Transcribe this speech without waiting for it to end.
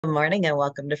Good morning and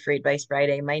welcome to Free Advice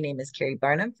Friday. My name is Keri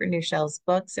Barnum for New Shelves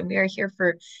Books, and we are here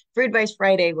for Free Advice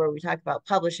Friday, where we talk about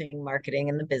publishing, marketing,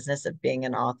 and the business of being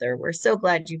an author. We're so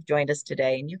glad you've joined us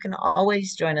today, and you can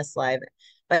always join us live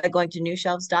by going to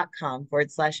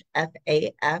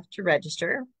newshelves.com/FAF to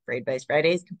register. Free Advice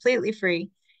Friday is completely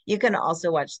free. You can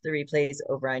also watch the replays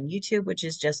over on YouTube, which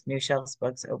is just New Shelves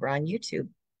Books over on YouTube.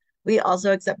 We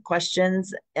also accept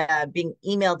questions being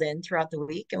emailed in throughout the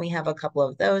week, and we have a couple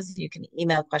of those. You can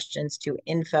email questions to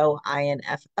info,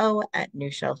 at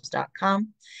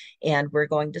newshelves.com. And we're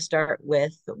going to start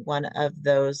with one of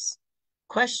those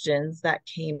questions that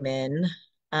came in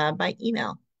by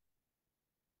email.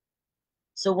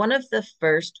 So, one of the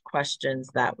first questions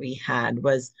that we had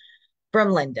was from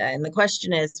Linda. And the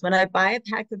question is, when I buy a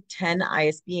pack of 10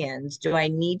 ISBNs, do I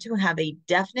need to have a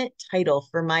definite title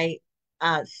for my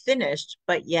finished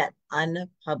but yet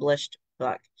unpublished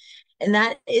book? And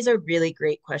that is a really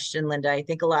great question, Linda. I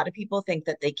think a lot of people think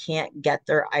that they can't get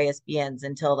their ISBNs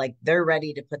until like they're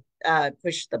ready to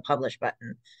push the publish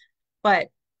button. But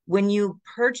when you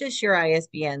purchase your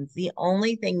ISBNs, the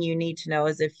only thing you need to know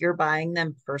is if you're buying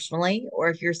them personally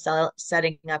or if you're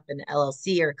setting up an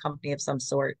LLC or a company of some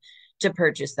sort to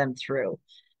purchase them through.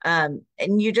 And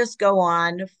you just go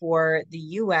on for the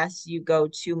US, you go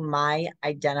to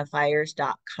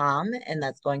myidentifiers.com, and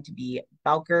that's going to be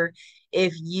Bowker.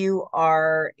 If you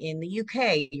are in the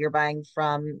UK, you're buying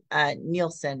from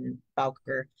Nielsen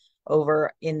Bowker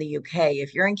over in the UK.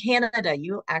 If you're in Canada,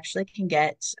 you actually can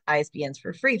get ISBNs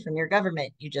for free from your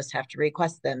government. You just have to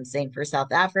request them. Same for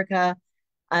South Africa.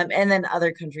 And then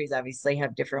other countries obviously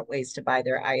have different ways to buy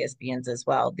their ISBNs as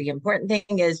well. The important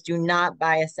thing is do not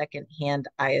buy a secondhand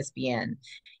ISBN.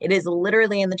 It is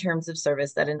literally in the terms of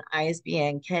service that an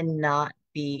ISBN cannot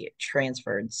be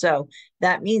transferred. So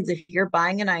that means if you're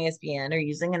buying an ISBN or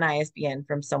using an ISBN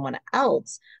from someone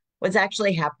else, what's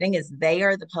actually happening is they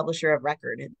are the publisher of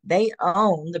record. They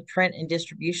own the print and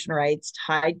distribution rights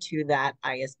tied to that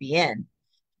ISBN.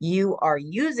 You are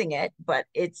using it, but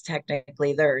it's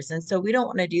technically theirs. And so we don't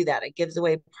want to do that. It gives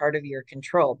away part of your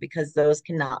control because those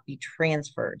cannot be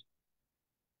transferred.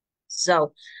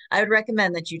 So I would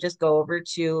recommend that you just go over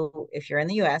to, if you're in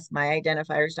the US,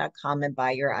 myidentifiers.com and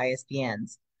buy your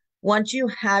ISBNs. Once you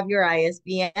have your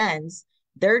ISBNs,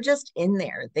 they're just in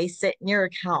there. They sit in your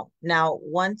account. Now,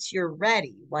 once you're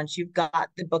ready, once you've got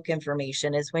the book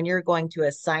information, is when you're going to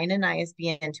assign an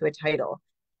ISBN to a title.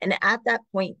 And at that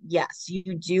point, yes,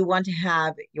 you do want to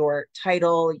have your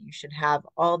title. You should have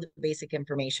all the basic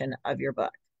information of your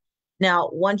book. Now,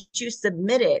 once you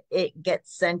submit it, it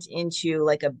gets sent into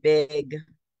like it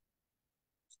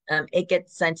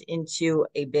gets sent into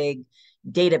a big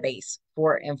database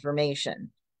for information.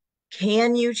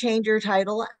 Can you change your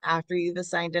title after you've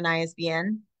assigned an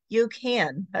ISBN? You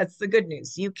can. That's the good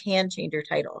news. You can change your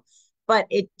title, but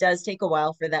it does take a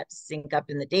while for that to sync up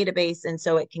in the database. And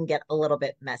so it can get a little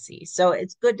bit messy. So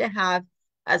it's good to have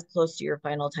as close to your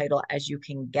final title as you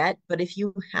can get. But if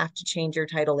you have to change your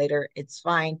title later, it's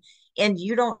fine. And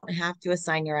you don't have to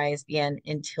assign your ISBN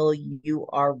until you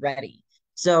are ready.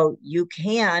 So you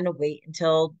can wait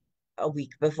until a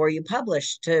week before you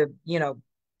publish to,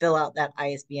 fill out that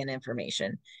ISBN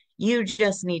information. You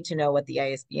just need to know what the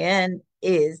ISBN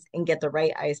is and get the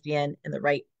right ISBN and the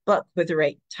right book with the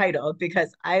right title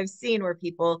because I've seen where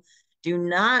people do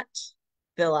not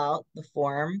fill out the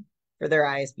form for their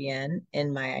ISBN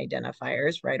in my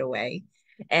identifiers right away.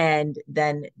 And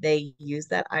then they use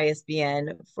that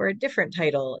ISBN for a different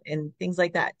title and things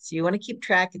like that. So you want to keep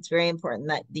track. It's very important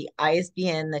that the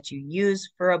ISBN that you use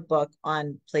for a book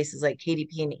on places like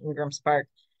KDP and IngramSpark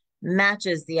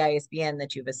matches the ISBN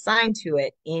that you've assigned to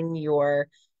it in your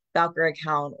Bowker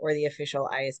account or the official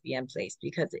ISBN place.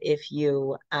 Because if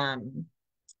you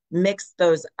mix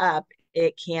those up,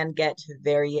 it can get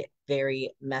very,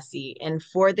 very messy. And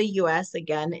for the US,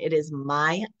 again, it is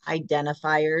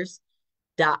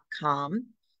myidentifiers.com,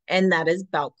 and that is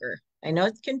Bowker. I know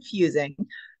it's confusing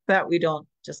that we don't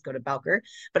just go to Bowker,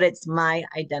 but it's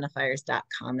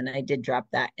myidentifiers.com. And I did drop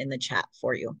that in the chat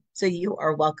for you. So you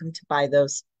are welcome to buy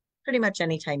those pretty much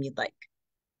anytime you'd like.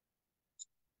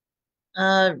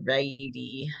 All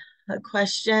righty. A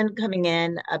question coming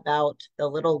in about the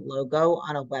little logo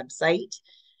on a website.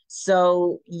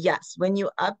 So, yes, when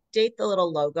you update the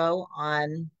little logo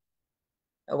on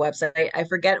a website, I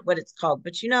forget what it's called,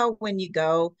 but when you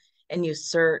go and you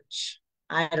search,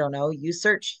 I don't know, you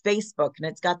search Facebook and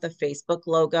it's got the Facebook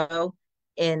logo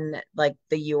in like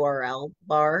the URL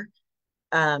bar.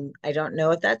 I don't know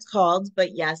what that's called,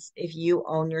 but yes, if you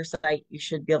own your site, you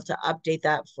should be able to update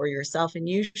that for yourself. And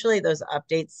usually those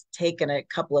updates take in a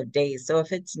couple of days. So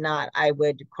if it's not, I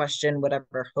would question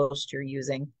whatever host you're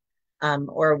using,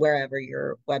 or wherever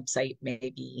your website may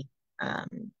be.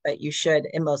 But you should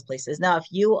in most places. Now, if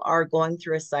you are going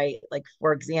through a site, like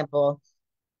for example,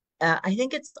 I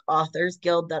think it's Authors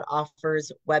Guild that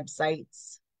offers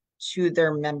websites to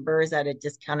their members at a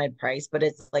discounted price, but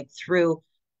it's like through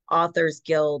Authors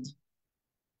Guild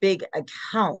big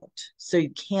account. So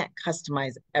you can't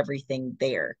customize everything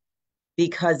there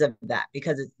because of that,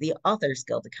 because it's the Authors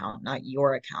Guild account, not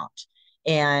your account.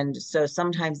 And so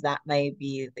sometimes that may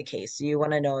be the case. So you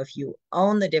want to know if you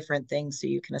own the different things so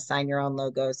you can assign your own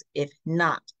logos. If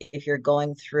not, if you're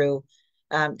going through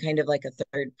kind of like a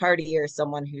third party or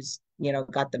someone who's,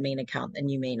 got the main account, then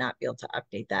you may not be able to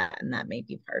update that. And that may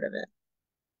be part of it.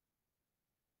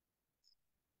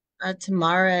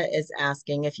 Tamara is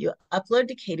asking, if you upload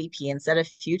to KDP and set a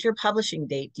future publishing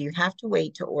date, do you have to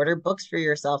wait to order books for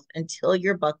yourself until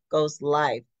your book goes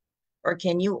live? Or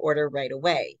can you order right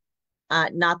away?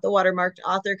 Not the watermarked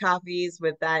author copies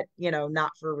with that,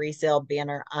 not for resale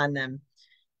banner on them.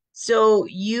 So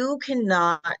you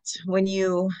cannot,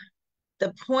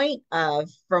 the point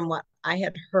of, from what I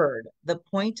had heard, the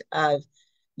point of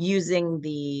using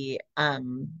the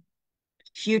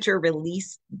future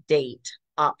release date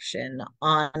option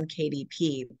on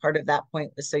KDP. Part of that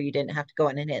point was so you didn't have to go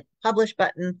in and hit the publish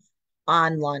button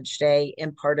on launch day.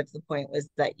 And part of the point was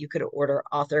that you could order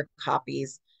author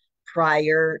copies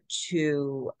prior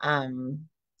to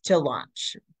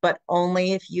launch, but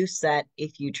only if you set a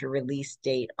future release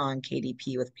date on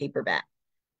KDP with paperback.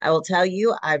 I will tell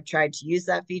you, I've tried to use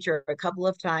that feature a couple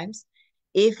of times.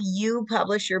 If you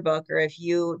publish your book or if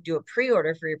you do a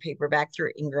pre-order for your paperback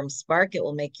through IngramSpark, it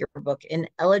will make your book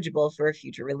ineligible for a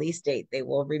future release date. They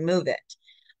will remove it.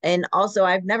 And also,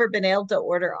 I've never been able to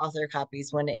order author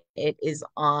copies when it is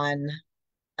on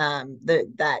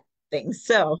that thing.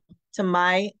 So, to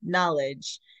my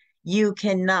knowledge, you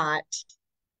cannot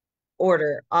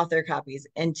order author copies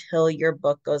until your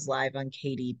book goes live on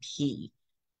KDP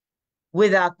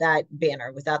without that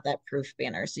banner, without that proof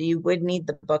banner. So you would need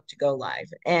the book to go live.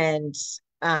 And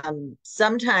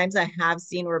sometimes I have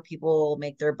seen where people will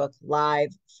make their book live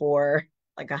for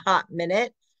like a hot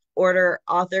minute, order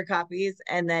author copies,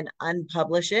 and then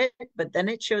unpublish it. But then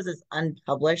it shows as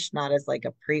unpublished, not as like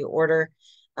a pre-order.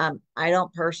 I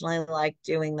don't personally like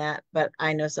doing that, but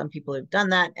I know some people have done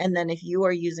that. And then if you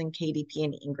are using KDP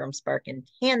and IngramSpark in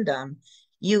tandem,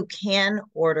 you can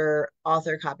order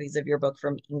author copies of your book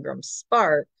from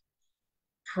IngramSpark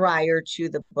prior to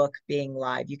the book being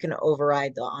live. You can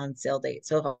override the on sale date.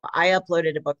 So if I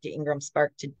uploaded a book to IngramSpark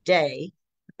today,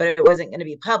 but it wasn't going to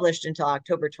be published until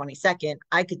October 22nd,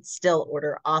 I could still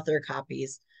order author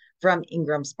copies from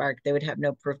IngramSpark. They would have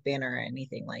no proof banner or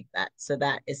anything like that. So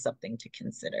that is something to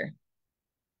consider.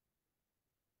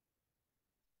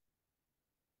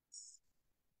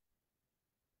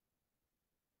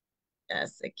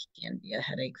 Yes, it can be a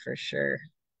headache for sure.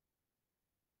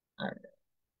 All right.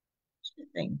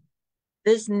 Thing.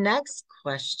 This next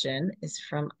question is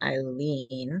from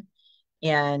Eileen,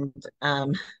 and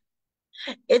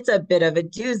it's a bit of a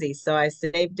doozy. So I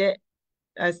saved it.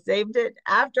 I saved it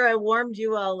after I warmed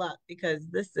you all up because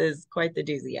this is quite the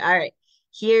doozy. All right,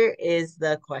 here is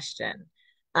the question.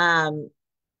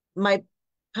 My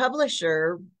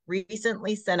publisher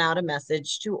recently sent out a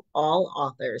message to all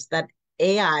authors that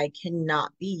AI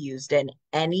cannot be used in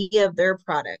any of their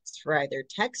products for either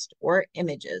text or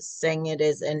images, saying it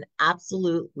is an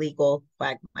absolute legal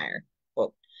quagmire.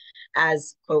 Quote,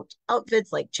 as, quote,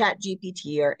 outfits like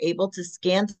ChatGPT are able to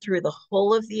scan through the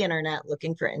whole of the internet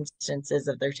looking for instances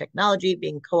of their technology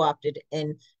being co-opted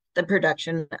in the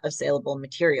production of saleable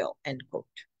material, end quote.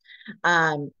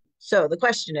 So the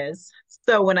question is,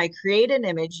 so when I create an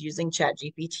image using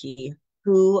ChatGPT,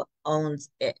 who owns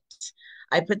it?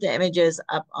 I put the images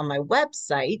up on my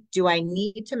website. Do I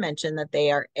need to mention that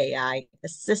they are AI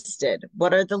assisted?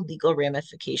 What are the legal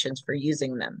ramifications for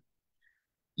using them?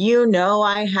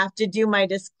 I have to do my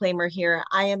disclaimer here.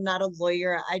 I am not a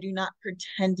lawyer. I do not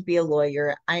pretend to be a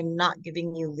lawyer. I'm not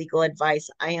giving you legal advice.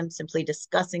 I am simply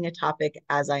discussing a topic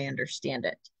as I understand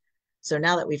it. So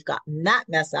now that we've gotten that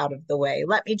mess out of the way,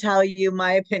 let me tell you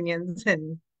my opinions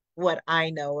and what I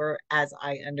know or as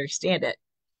I understand it.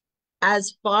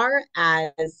 As far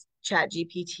as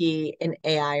ChatGPT and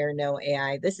AI or no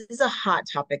AI, this is a hot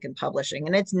topic in publishing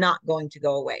and it's not going to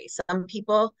go away. Some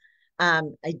people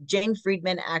Jane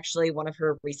Friedman, actually, one of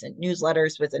her recent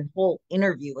newsletters was a whole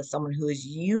interview with someone who is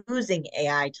using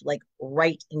AI to like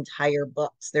write entire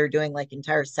books. They're doing like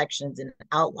entire sections and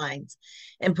outlines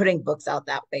and putting books out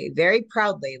that way very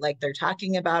proudly. Like they're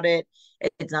talking about it.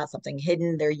 It's not something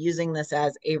hidden. They're using this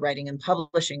as a writing and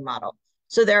publishing model.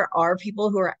 So there are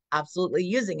people who are absolutely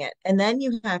using it. And then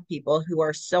you have people who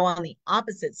are so on the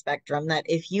opposite spectrum that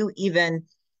if you even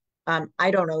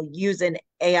I don't know, use an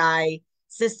AI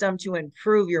system to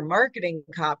improve your marketing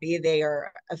copy, they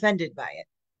are offended by it.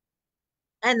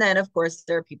 And then, of course,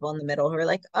 there are people in the middle who are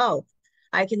like, oh,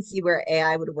 I can see where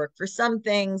AI would work for some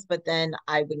things, but then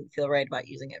I wouldn't feel right about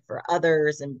using it for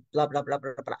others and blah, blah, blah,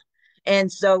 blah, blah. And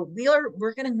so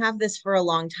we're going to have this for a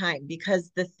long time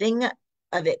because the thing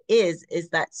of it is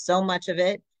that so much of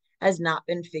it has not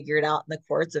been figured out in the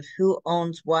courts of who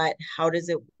owns what, how does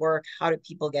it work, how do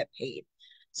people get paid.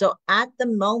 So at the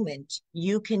moment,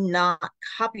 you cannot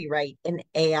copyright an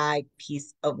AI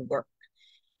piece of work.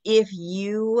 If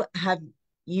you have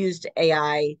used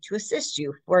AI to assist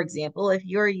you, for example, if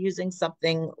you're using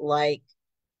something like,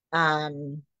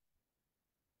 um,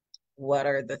 what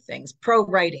are the things? Pro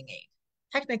Writing Aid.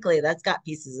 Technically, that's got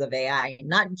pieces of AI,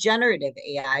 not generative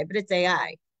AI, but it's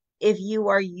AI. If you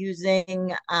are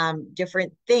using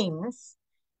different things,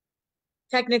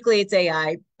 technically it's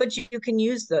AI, but you can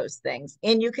use those things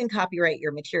and you can copyright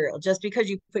your material. Just because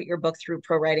you put your book through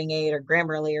Pro Writing Aid or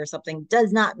Grammarly or something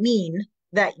does not mean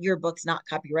that your book's not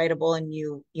copyrightable and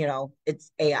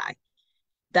it's AI.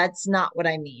 That's not what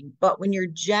I mean. But when you're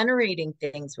generating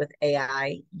things with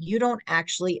AI, you don't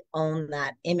actually own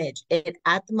that image. It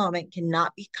at the moment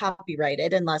cannot be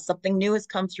copyrighted unless something new has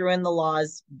come through in the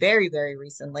laws very, very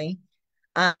recently.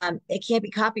 It can't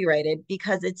be copyrighted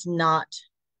because it's not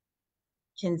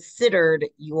considered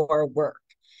your work.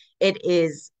 It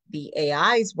is the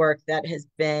AI's work that has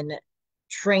been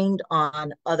trained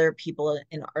on other people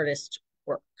and artists'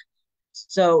 work.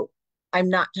 So I'm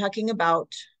not talking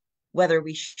about whether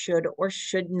we should or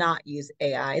should not use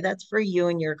AI. That's for you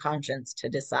and your conscience to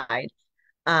decide.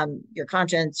 Your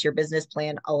conscience, your business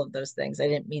plan, all of those things. I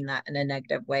didn't mean that in a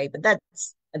negative way, but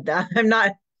I'm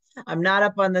not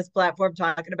up on this platform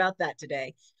talking about that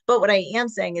today. But what I am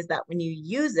saying is that when you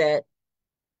use it,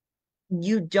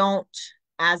 you don't,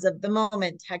 as of the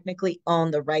moment, technically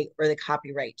own the right or the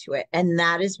copyright to it. And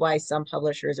that is why some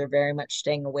publishers are very much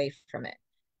staying away from it.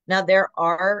 Now, there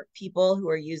are people who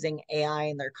are using AI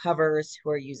in their covers, who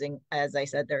are using, as I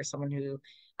said, there's someone who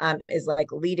is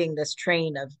like leading this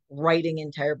train of writing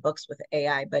entire books with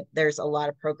AI, but there's a lot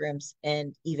of programs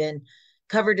and even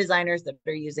cover designers that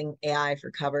are using AI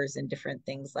for covers and different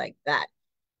things like that.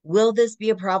 Will this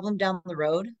be a problem down the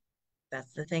road?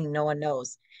 That's the thing, no one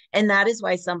knows. And that is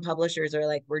why some publishers are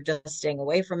like, we're just staying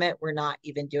away from it. We're not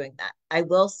even doing that. I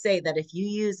will say that if you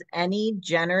use any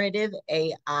generative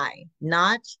AI,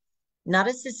 not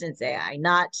assistance AI,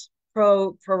 not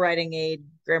pro writing aid,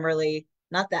 Grammarly,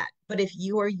 not that. But if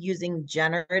you are using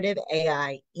generative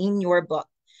AI in your book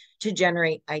to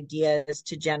generate ideas,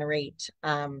 to generate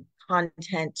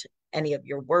content, any of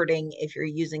your wording, if you're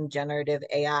using generative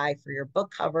AI for your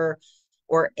book cover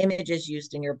or images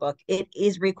used in your book, it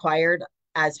is required,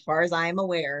 as far as I am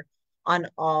aware, on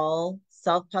all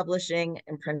self-publishing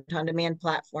and print-on-demand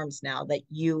platforms now that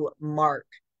you mark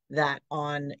that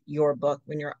on your book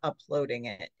when you're uploading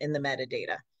it in the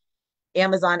metadata.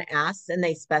 Amazon asks and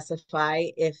they specify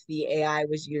if the AI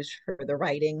was used for the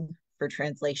writing, for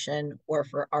translation, or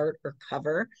for art or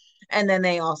cover. And then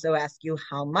they also ask you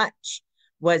how much.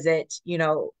 Was it,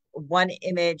 one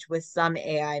image with some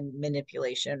AI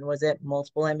manipulation? Was it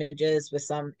multiple images with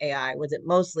some AI? Was it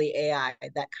mostly AI?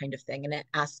 That kind of thing. And it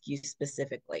asks you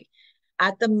specifically.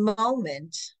 At the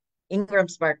moment,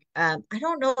 IngramSpark, I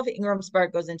don't know if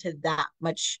IngramSpark goes into that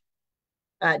much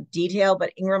detail,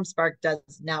 but IngramSpark does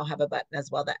now have a button as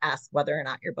well that asks whether or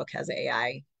not your book has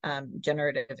AI,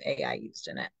 generative AI used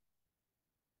in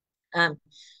it.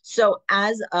 So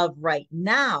as of right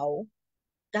now,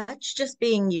 that's just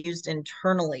being used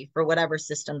internally for whatever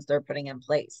systems they're putting in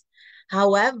place.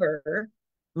 However,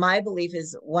 my belief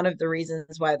is one of the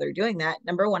reasons why they're doing that.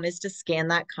 Number one is to scan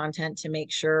that content to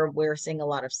make sure we're seeing a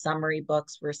lot of summary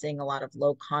books. We're seeing a lot of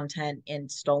low content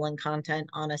and stolen content,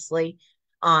 honestly,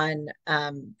 on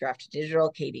Draft to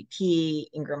Digital, KDP,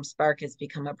 IngramSpark has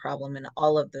become a problem in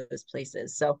all of those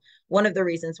places. So one of the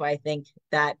reasons why I think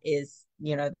that is,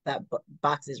 that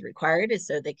box is required is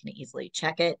so they can easily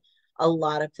check it. A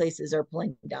lot of places are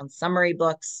pulling down summary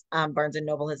books. Barnes and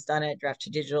Noble has done it. Draft to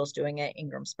Digital is doing it.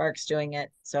 IngramSpark's doing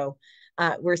it. So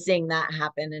we're seeing that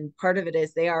happen. And part of it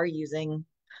is they are using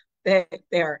They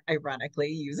are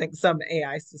ironically using some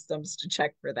AI systems to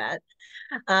check for that.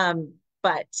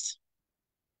 But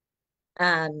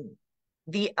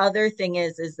the other thing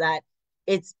is that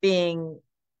it's being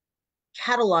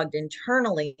cataloged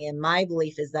internally, and my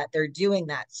belief is that they're doing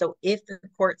that. So if the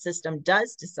court system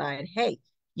does decide, hey,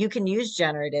 you can use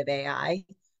generative AI,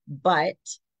 but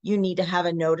you need to have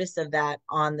a notice of that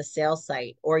on the sales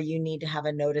site, or you need to have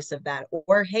a notice of that,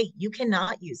 or hey, you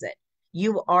cannot use it.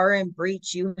 You are in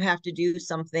breach. You have to do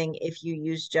something if you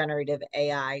use generative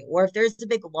AI, or if there's a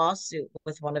big lawsuit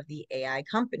with one of the AI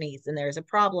companies and there's a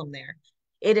problem there.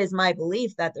 It is my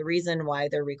belief that the reason why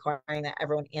they're requiring that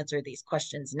everyone answer these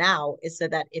questions now is so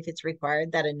that if it's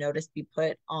required that a notice be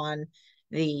put on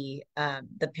the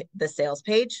sales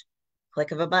page, click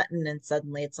of a button, and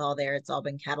suddenly it's all there. It's all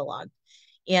been cataloged.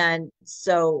 And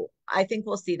so I think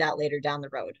we'll see that later down the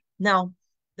road. Now,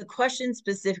 the question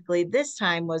specifically this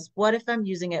time was, what if I'm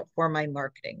using it for my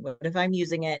marketing? What if I'm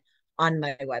using it on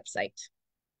my website?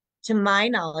 To my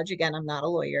knowledge, again, I'm not a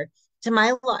lawyer. To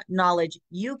my knowledge,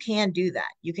 you can do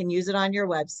that. You can use it on your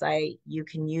website. You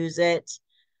can use it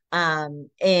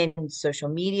in social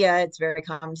media. It's very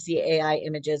common to see AI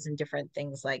images and different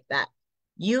things like that.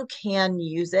 You can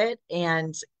use it.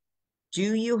 And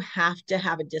do you have to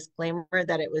have a disclaimer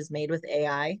that it was made with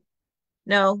AI?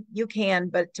 No, you can,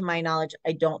 but to my knowledge,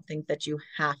 I don't think that you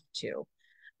have to.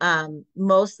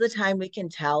 Most of the time we can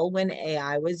tell when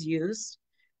AI was used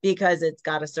because it's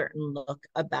got a certain look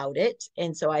about it.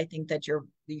 And so I think that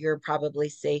you're probably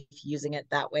safe using it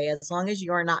that way as long as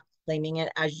you're not claiming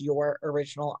it as your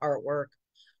original artwork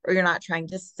or you're not trying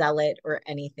to sell it or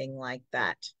anything like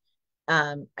that.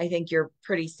 I think you're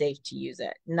pretty safe to use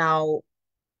it. Now,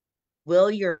 will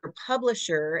your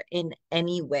publisher in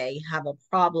any way have a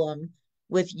problem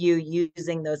with you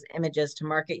using those images to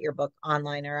market your book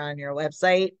online or on your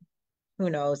website? Who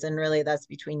knows? And really, that's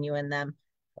between you and them.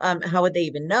 How would they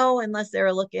even know unless they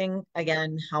were looking?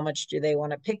 Again, how much do they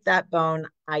want to pick that bone?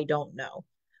 I don't know.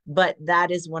 But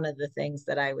that is one of the things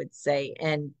that I would say.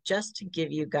 And just to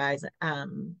give you guys,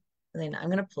 then I'm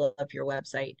going to pull up your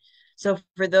website. So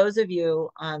for those of you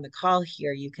on the call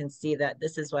here, you can see that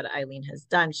this is what Eileen has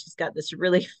done. She's got this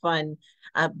really fun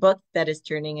book that is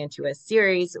turning into a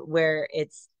series where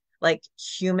it's like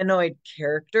humanoid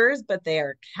characters, but they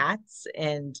are cats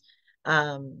and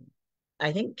um,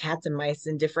 I think cats and mice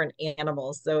and different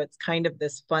animals. So it's kind of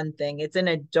this fun thing. It's an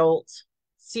adult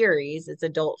series, it's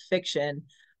adult fiction,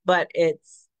 but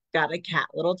it's got a cat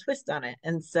little twist on it.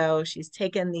 And so she's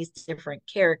taken these different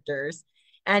characters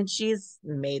and she's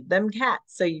made them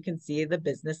cats. So you can see the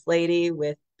business lady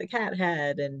with the cat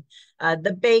head and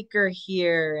the baker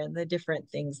here and the different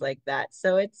things like that.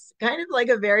 So it's kind of like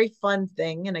a very fun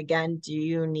thing. And again, do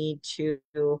you need to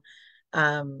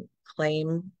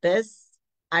claim this?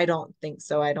 I don't think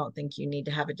so. I don't think you need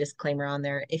to have a disclaimer on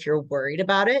there. If you're worried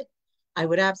about it, I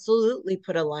would absolutely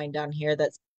put a line down here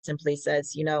that simply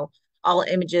says, all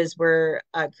images were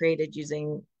created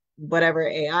using whatever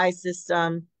AI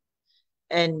system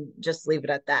and just leave it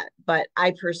at that. But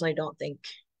I personally don't think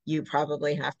you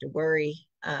probably have to worry.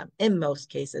 In most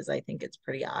cases, I think it's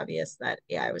pretty obvious that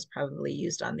AI was probably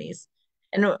used on these.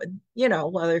 And,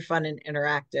 while they're fun and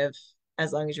interactive,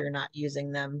 as long as you're not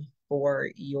using them for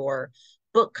your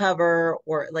book cover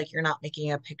or like you're not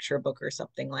making a picture book or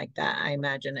something like that, I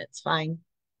imagine it's fine.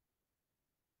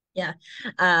 Yeah.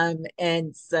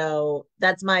 And so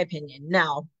that's my opinion.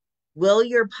 Now, will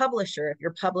your publisher, if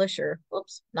your publisher,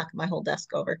 oops, knock my whole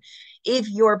desk over, if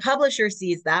your publisher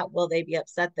sees that, will they be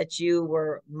upset that you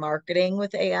were marketing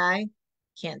with AI?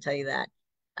 Can't tell you that.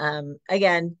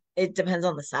 Again, it depends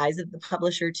on the size of the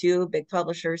publisher too. Big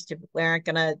publishers typically aren't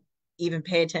going to even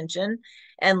pay attention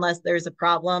unless there's a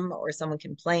problem or someone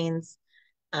complains.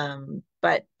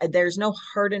 But there's no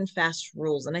hard and fast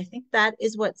rules. And I think that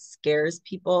is what scares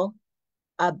people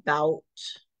about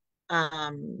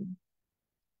um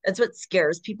that's what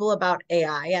scares people about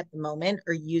AI at the moment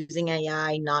or using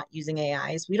AI, not using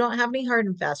AI is we don't have any hard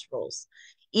and fast rules.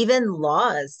 Even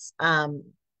laws,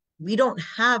 we don't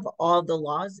have all the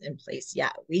laws in place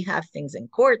yet. We have things in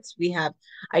courts, we have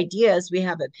ideas, we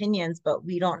have opinions, but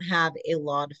we don't have a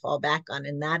law to fall back on.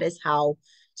 And that is how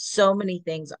so many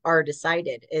things are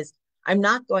decided is I'm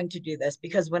not going to do this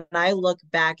because when I look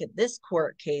back at this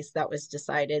court case that was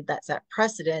decided, that set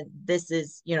precedent. This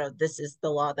is the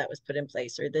law that was put in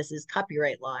place, or this is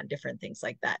copyright law and different things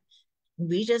like that.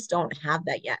 We just don't have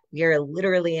that yet. We are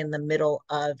literally in the middle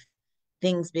of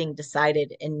things being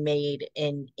decided and made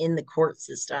in the court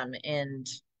system, and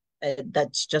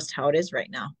that's just how it is right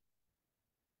now.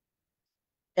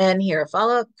 And here, a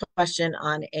follow-up question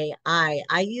on AI.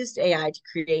 I used AI to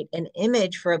create an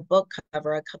image for a book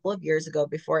cover a couple of years ago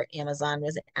before Amazon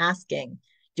was asking,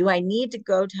 do I need to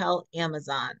go tell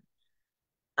Amazon?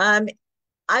 Um,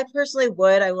 I personally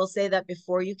would. I will say that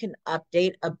before you can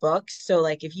update a book, so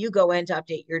like if you go in to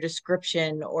update your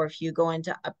description or if you go in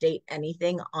to update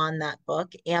anything on that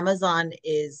book, Amazon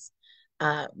is,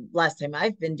 last time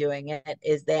I've been doing it,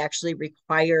 is they actually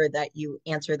require that you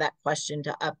answer that question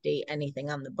to update anything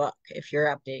on the book. If you're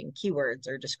updating keywords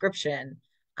or description,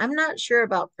 I'm not sure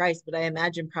about price, but I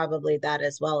imagine probably that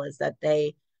as well is that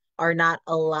they are not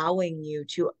allowing you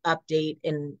to update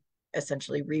and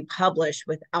essentially republish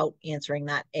without answering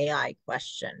that AI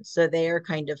question. So they are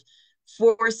kind of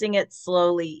forcing it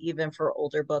slowly, even for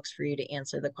older books, for you to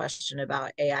answer the question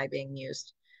about AI being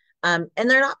used. And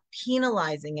they're not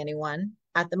penalizing anyone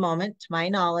at the moment, to my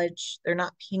knowledge. They're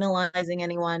not penalizing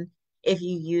anyone. If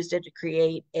you used it to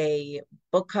create a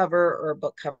book cover or a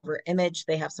book cover image,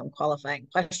 they have some qualifying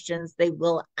questions. They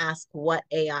will ask what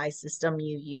AI system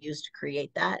you use to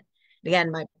create that. Again,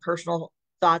 my personal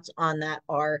thoughts on that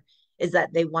are is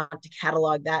that they want to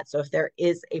catalog that. So if there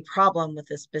is a problem with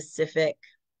a specific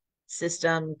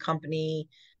system, company,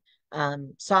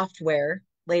 software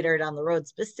later down the road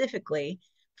specifically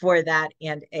for that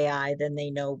and AI, then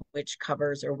they know which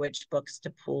covers or which books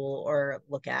to pull or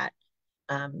look at.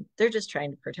 They're just trying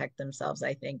to protect themselves,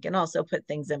 I think, and also put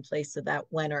things in place so that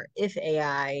when or if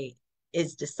AI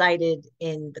is decided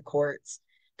in the courts,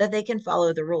 that they can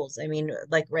follow the rules. I mean,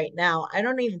 like right now, I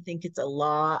don't even think it's a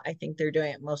law. I think they're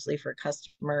doing it mostly for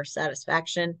customer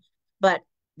satisfaction. But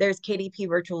there's KDP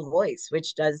Virtual Voice,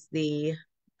 which does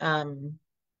um,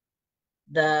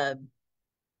 the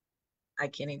I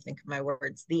can't even think of my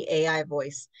words, the AI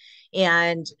voice.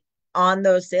 And on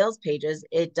those sales pages,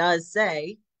 it does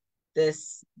say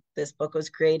this this book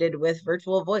was created with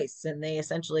virtual voice, and they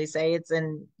essentially say it's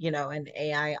in, an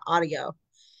AI audio.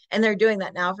 And they're doing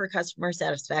that now for customer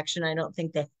satisfaction. I don't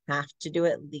think they have to do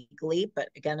it legally, but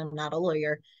again, I'm not a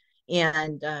lawyer.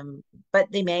 And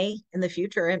but they may in the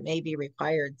future, it may be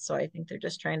required. So I think they're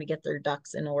just trying to get their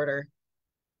ducks in order,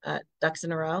 ducks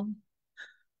in a row,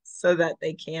 so that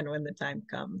they can when the time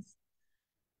comes.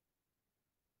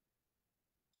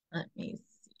 Let me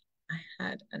see. I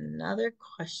had another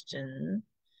question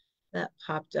that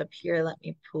popped up here. Let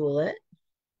me pull it.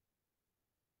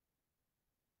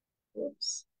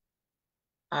 Oops.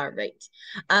 All right.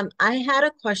 I had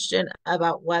a question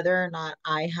about whether or not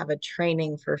I have a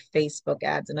training for Facebook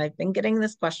ads. And I've been getting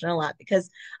this question a lot because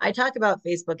I talk about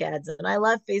Facebook ads and I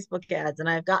love Facebook ads. And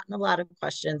I've gotten a lot of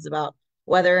questions about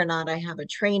whether or not I have a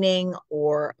training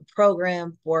or a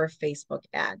program for Facebook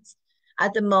ads.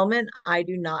 At the moment, I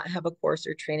do not have a course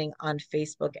or training on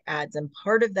Facebook ads. And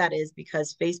part of that is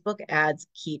because Facebook ads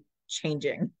keep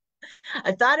changing.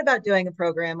 I've thought about doing a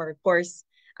program or a course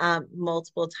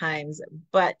multiple times,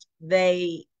 but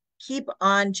they keep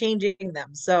on changing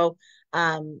them. So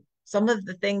some of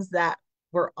the things that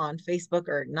were on Facebook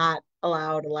are not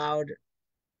allowed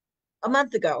a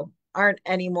month ago aren't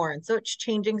anymore. And so it's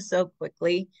changing so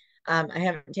quickly. I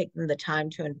haven't taken the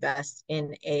time to invest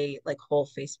in a like whole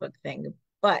Facebook thing,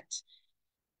 but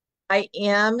I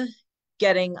am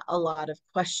getting a lot of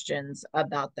questions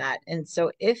about that. And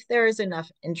so if there is enough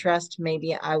interest,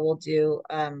 maybe I will do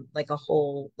like a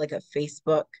whole like a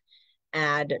Facebook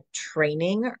ad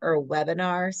training or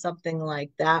webinar, something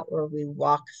like that, where we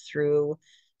walk through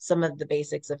some of the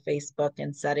basics of Facebook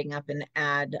and setting up an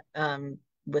ad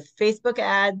with Facebook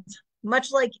ads,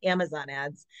 much like Amazon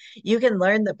ads. You can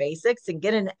learn the basics and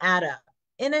get an ad up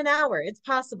in an hour. It's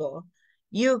possible.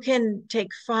 You can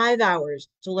take 5 hours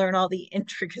to learn all the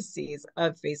intricacies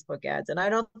of Facebook ads. And I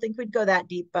don't think we'd go that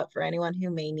deep, but for anyone who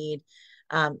may need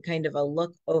kind of a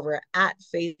look over at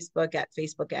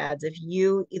Facebook ads. If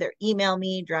you either email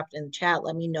me, drop it in the chat,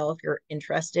 let me know if you're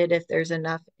interested. If there's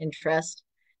enough interest,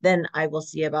 then I will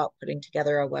see about putting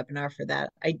together a webinar for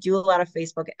that. I do a lot of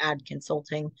Facebook ad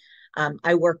consulting.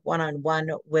 I work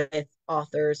one-on-one with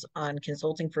authors on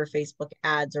consulting for Facebook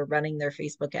ads or running their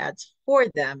Facebook ads for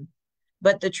them.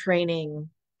 But the training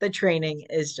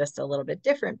is just a little bit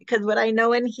different because what I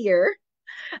know in here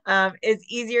is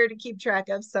easier to keep track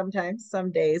of sometimes,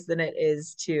 some days, than it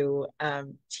is to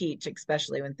teach,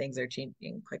 especially when things are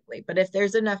changing quickly. But if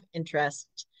there's enough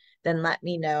interest, then let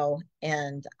me know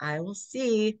and I will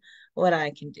see what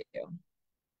I can do.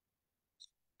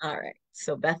 All right.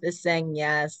 So Beth is saying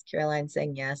yes. Caroline's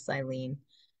saying yes. Eileen.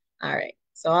 All right.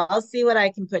 So I'll see what I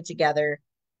can put together.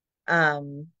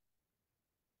 Um,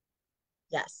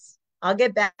 yes. I'll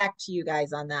get back to you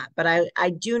guys on that. But I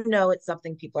do know it's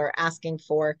something people are asking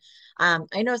for.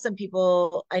 I know some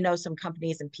people, I know some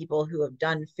companies and people who have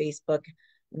done Facebook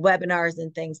webinars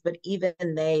and things, but even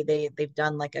they've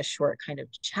done like a short kind of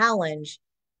challenge,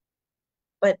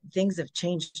 but things have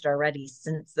changed already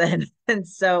since then. And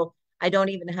so I don't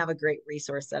even have a great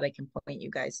resource that I can point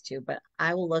you guys to, but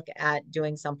I will look at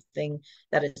doing something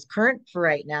that is current for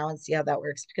right now and see how that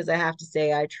works. Because I have to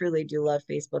say, I truly do love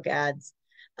Facebook ads.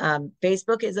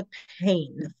 Facebook is a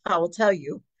pain, I will tell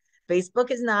you.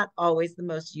 Facebook is not always the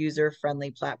most user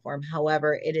friendly platform.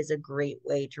 However, it is a great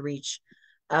way to reach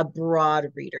a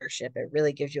broad readership. It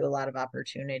really gives you a lot of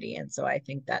opportunity. And so I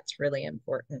think that's really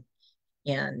important.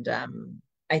 And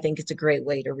I think it's a great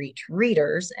way to reach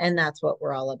readers. And that's what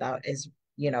we're all about is,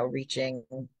 reaching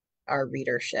our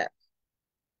readership.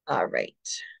 All right.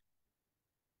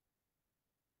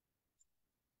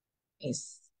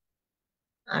 Nice.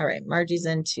 All right. Margie's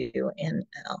into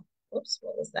NL. Whoops,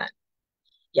 what was that?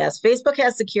 Yes, Facebook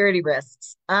has security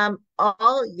risks.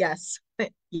 All yes,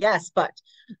 yes, but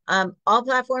all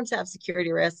platforms have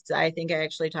security risks. I think I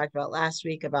actually talked about last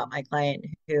week about my client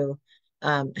who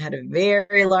had a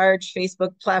very large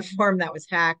Facebook platform that was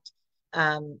hacked.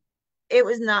 It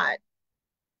was not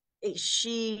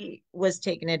she was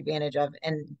taken advantage of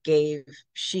and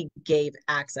she gave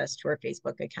access to her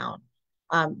Facebook account,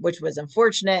 which was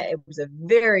unfortunate. It was a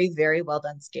very, very well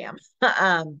done scam,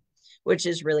 which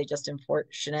is really just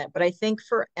unfortunate. But I think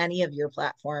for any of your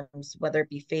platforms, whether it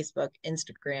be Facebook,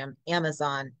 Instagram,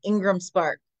 Amazon,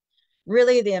 IngramSpark,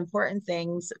 really the important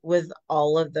things with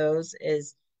all of those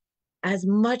is as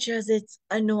much as it's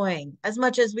annoying, as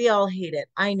much as we all hate it,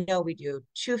 I know we do.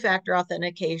 Two-factor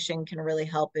authentication can really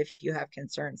help if you have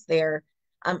concerns there.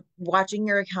 Watching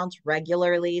your accounts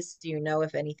regularly so you know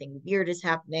if anything weird is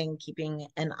happening, keeping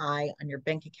an eye on your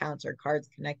bank accounts or cards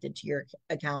connected to your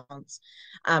accounts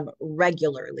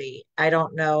regularly. I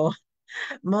don't know,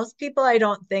 most people I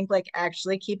don't think like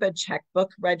actually keep a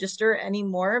checkbook register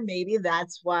anymore. Maybe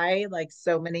that's why like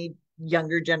so many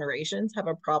younger generations have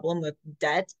a problem with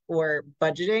debt or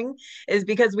budgeting, is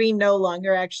because we no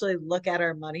longer actually look at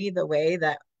our money the way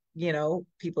that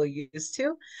people used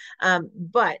to.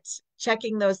 But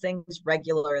checking those things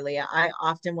regularly, I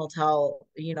often will tell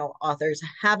authors,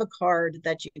 have a card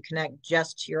that you connect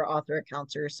just to your author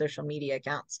accounts or social media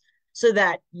accounts so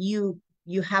that you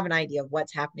have an idea of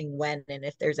what's happening when, and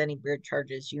if there's any weird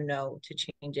charges, to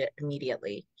change it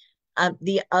immediately.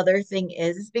 The other thing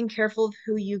is being careful of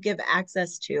who you give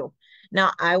access to.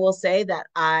 Now, I will say that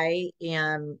I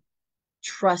am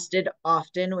trusted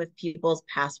often with people's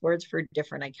passwords for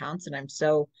different accounts, and I'm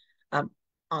so um,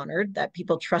 honored that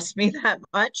people trust me that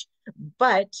much.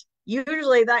 But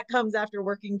usually that comes after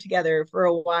working together for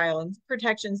a while and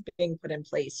protections being put in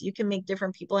place. You can make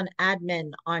different people an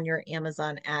admin on your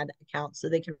Amazon ad account so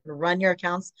they can run your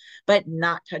accounts but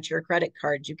not touch your credit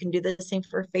cards. You can do the same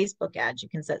for Facebook ads. You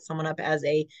can set someone up as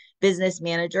a business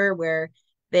manager where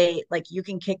they like you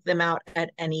can kick them out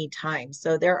at any time.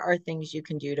 So there are things you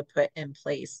can do to put in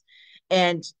place.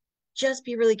 And just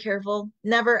be really careful.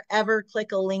 Never ever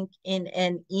click a link in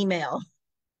an email.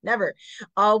 Never.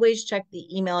 Always check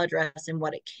the email address and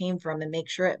what it came from and make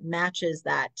sure it matches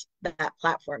that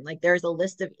platform. Like there's a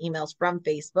list of emails from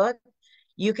Facebook.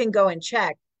 You can go and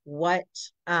check what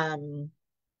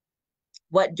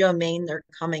domain they're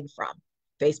coming from.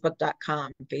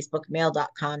 Facebook.com,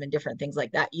 FacebookMail.com, and different things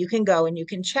like that. You can go and you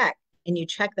can check, and you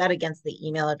check that against the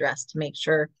email address to make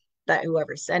sure that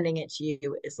whoever's sending it to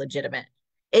you is legitimate.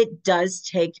 It does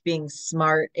take being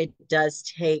smart. It does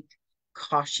take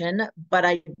caution, but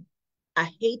I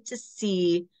hate to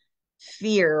see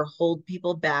fear hold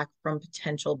people back from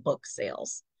potential book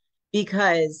sales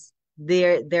because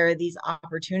there are these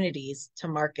opportunities to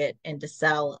market and to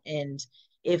sell, and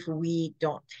if we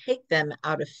don't take them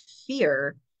out of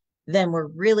fear, then we're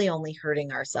really only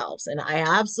hurting ourselves. And I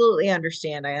absolutely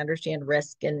understand. I understand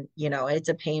risk, and it's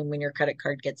a pain when your credit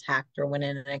card gets hacked or when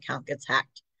an account gets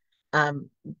hacked.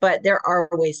 But there are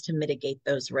ways to mitigate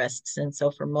those risks. And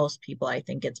so for most people, I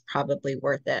think it's probably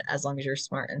worth it as long as you're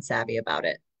smart and savvy about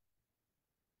it.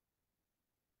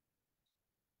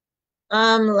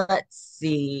 Let's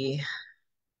see.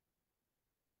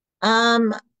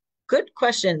 Um, Good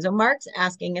question. So Mark's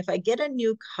asking if I get a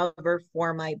new cover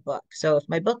for my book. So if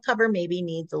my book cover maybe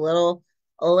needs a little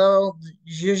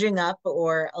zhuzhing up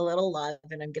or a little love,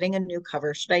 and I'm getting a new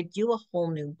cover, should I do a whole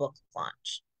new book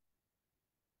launch?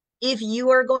 If you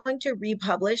are going to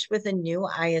republish with a new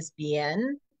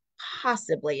ISBN,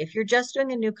 possibly. If you're just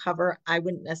doing a new cover, I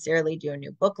wouldn't necessarily do a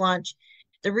new book launch.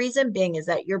 The reason being is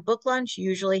that your book launch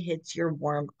usually hits your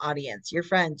warm audience, your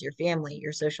friends, your family,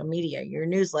 your social media, your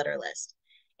newsletter list.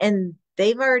 And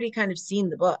they've already kind of seen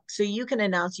the book. So you can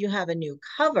announce you have a new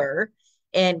cover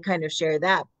and kind of share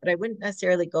that. But I wouldn't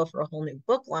necessarily go for a whole new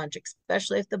book launch,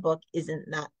 especially if the book isn't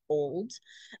that old.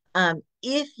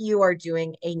 If you are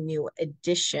doing a new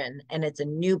edition and it's a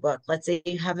new book, let's say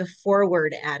you have a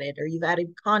foreword added or you've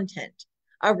added content,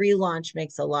 a relaunch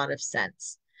makes a lot of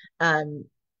sense. Um,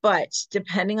 but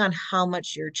depending on how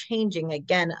much you're changing,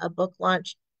 again, a book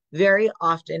launch very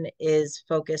often is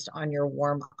focused on your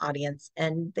warm audience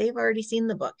and they've already seen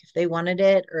the book. If they wanted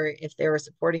it or if they were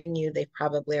supporting you, they've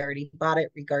probably already bought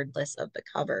it regardless of the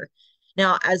cover.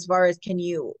 Now, as far as can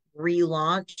you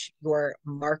relaunch your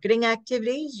marketing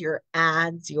activities, your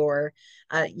ads, your,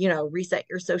 reset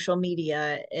your social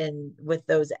media and with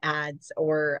those ads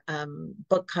or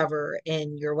book cover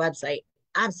in your website,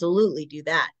 absolutely do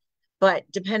that. But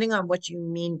depending on what you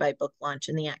mean by book launch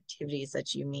and the activities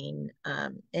that you mean,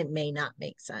 it may not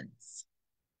make sense.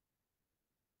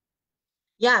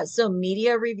 Yeah, so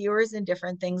media reviewers and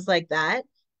different things like that.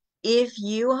 If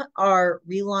you are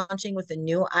relaunching with a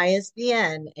new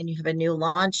ISBN and you have a new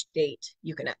launch date,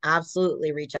 you can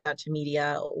absolutely reach out to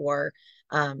media or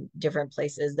different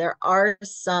places. There are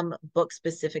some book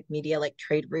specific media like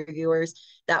trade reviewers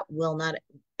that will not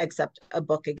accept a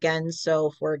book again. So,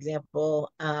 for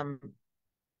example, what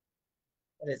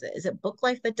is it? Is it Book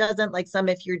Life that doesn't? Like some,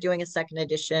 if you're doing a second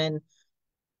edition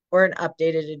or an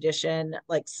updated edition,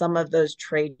 like some of those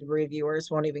trade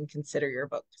reviewers won't even consider your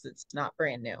book because it's not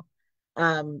brand new.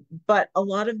 But a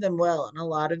lot of them will, and a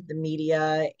lot of the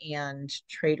media and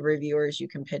trade reviewers you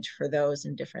can pitch for those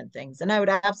and different things. And I would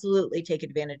absolutely take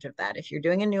advantage of that. If you're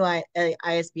doing a new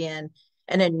ISBN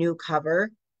and a new cover,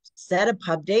 set a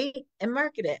pub date and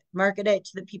market it. Market it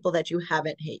to the people that you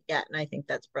haven't hit yet. And I think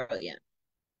that's brilliant.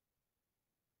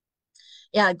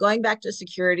 Yeah, going back to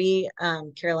security,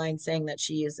 Caroline saying that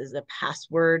she uses a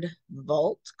password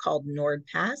vault called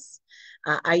NordPass.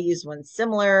 I use one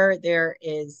similar.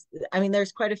 There's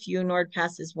quite a few.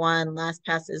 NordPass is one,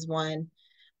 LastPass is one.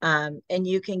 And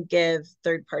you can give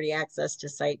third-party access to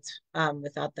sites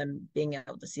without them being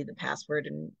able to see the password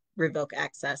and revoke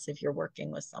access if you're working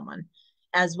with someone,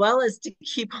 as well as to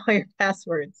keep all your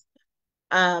passwords.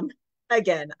 Um,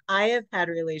 Again, I have had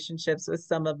relationships with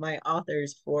some of my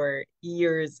authors for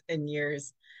years and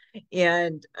years.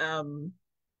 And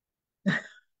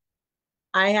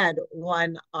I had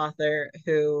one author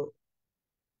who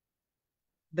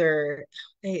they're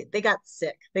they got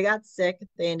sick. They got sick.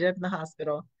 They ended up in the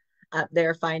hospital.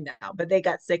 They're fine now, but they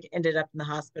got sick, ended up in the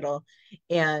hospital,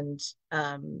 and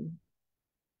um,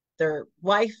 their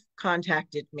wife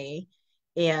contacted me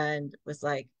and was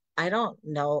like, I don't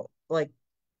know, like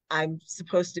I'm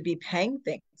supposed to be paying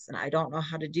things and I don't know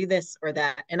how to do this or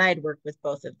that. And I had worked with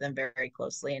both of them very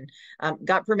closely and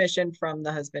got permission from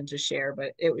the husband to share.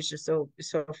 But it was just so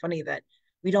funny that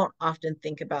we don't often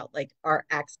think about like our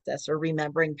access or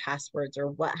remembering passwords or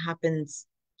what happens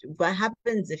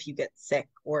if you get sick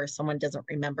or someone doesn't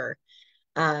remember.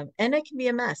 And it can be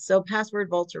a mess. So password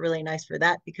vaults are really nice for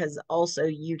that because also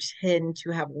you tend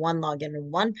to have one login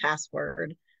and one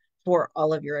password for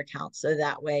all of your accounts. So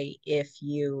that way, if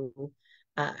you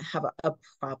have a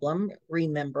problem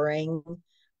remembering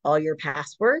all your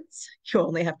passwords, you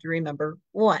only have to remember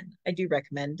one. I do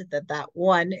recommend that that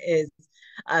one is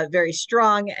very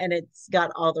strong and it's got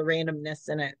all the randomness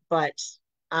in it, but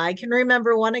I can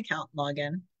remember one account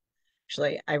login.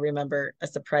 Actually, I remember a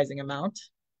surprising amount.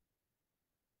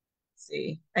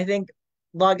 See. I think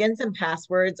logins and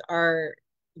passwords are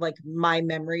like my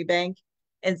memory bank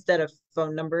instead of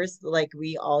phone numbers. Like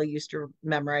we all used to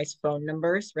memorize phone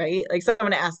numbers, right? Like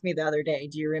someone asked me the other day,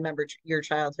 do you remember your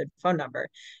childhood phone number?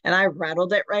 And I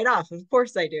rattled it right off. Of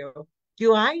course I do.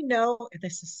 Do I know,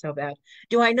 this is so bad.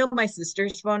 Do I know my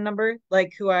sister's phone number,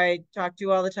 like who I talk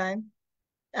to all the time?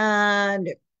 No,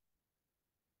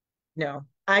 no.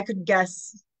 I could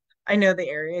guess. I know the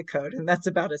area code, and that's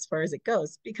about as far as it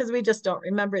goes because we just don't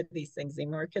remember these things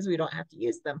anymore because we don't have to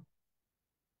use them.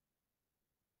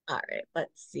 All right,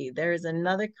 let's see. There's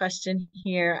another question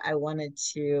here I wanted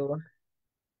to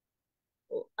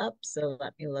pull up, so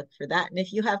let me look for that. And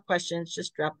if you have questions,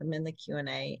 just drop them in the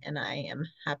Q&A, and I am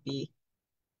happy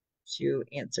to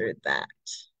answer that.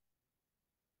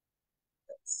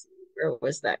 Let's see, where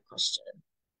was that question?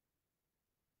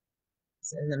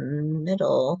 It's in the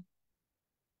middle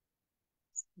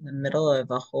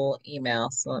of a whole email.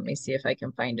 So let me see if I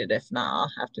can find it. If not,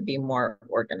 I'll have to be more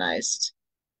organized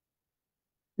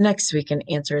next week and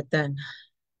answer it then.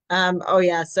 Oh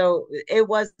yeah, so it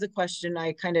was the question.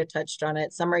 I kind of touched on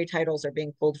it. Summary titles are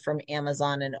being pulled from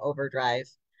Amazon and Overdrive.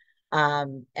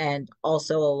 And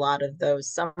also a lot of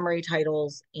those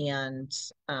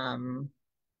um,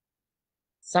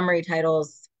 summary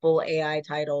titles, full AI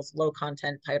titles, low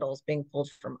content titles being pulled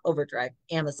from Overdrive,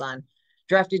 Amazon.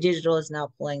 Drafted Digital is now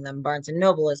pulling them. Barnes and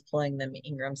Noble is pulling them.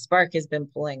 IngramSpark has been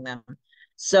pulling them.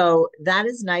 So that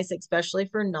is nice, especially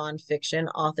for nonfiction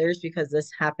authors, because this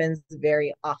happens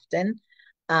very often.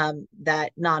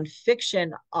 That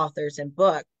nonfiction authors and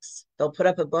books, they'll put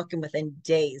up a book and within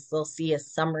days they'll see a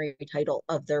summary title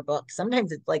of their book.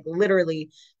 Sometimes it's like literally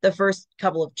the first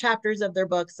couple of chapters of their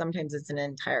book. Sometimes it's an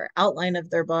entire outline of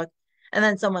their book. And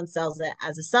then someone sells it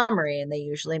as a summary, and they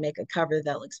usually make a cover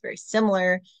that looks very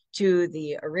similar to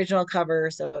the original cover.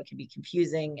 So it can be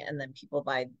confusing, and then people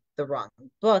buy the wrong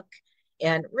book.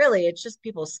 And really, it's just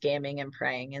people scamming and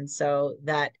preying. And so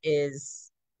that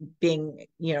is being,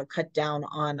 cut down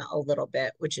on a little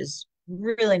bit, which is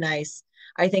really nice.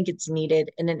 I think it's needed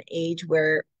in an age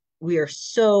where we are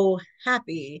so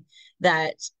happy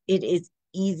that it is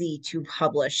easy to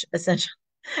publish, essentially.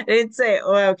 I didn't say,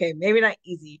 oh, okay, maybe not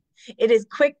easy. It is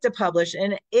quick to publish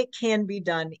and it can be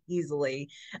done easily,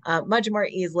 much more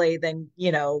easily than,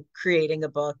 creating a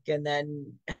book and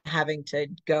then having to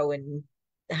go and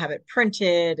have it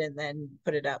printed and then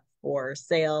put it up for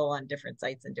sale on different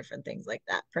sites and different things like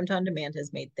that. Print on demand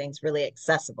has made things really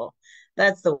accessible.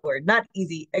 That's the word, not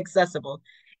easy, accessible.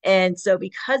 And so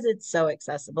because it's so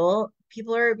accessible,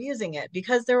 people are abusing it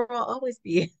because there will always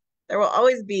be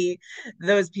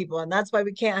those people, and that's why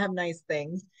we can't have nice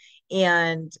things.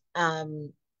 And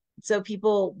so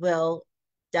people will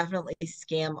definitely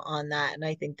scam on that. And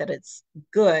I think that it's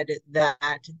good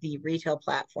that the retail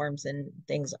platforms and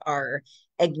things are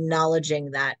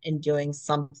acknowledging that and doing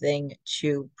something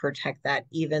to protect that,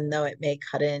 even though it may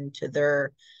cut into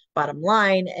their bottom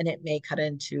line and it may cut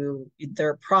into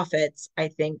their profits. I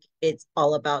think it's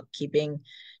all about keeping,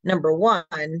 number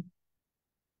one,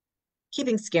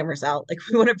 keeping scammers out. Like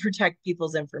we want to protect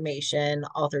people's information,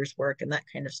 authors' work, and that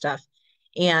kind of stuff.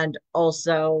 And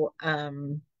also,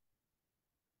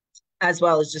 as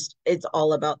well as just it's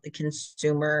all about the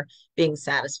consumer being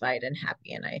satisfied and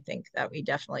happy. And I think that we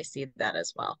definitely see that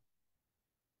as well.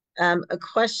 A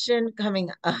question coming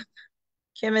up,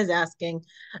 Kim is asking,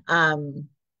 um,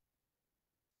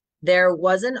 there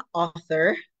is an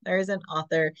author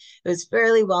who's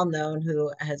fairly well known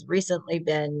who has recently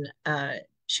been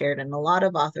shared in a lot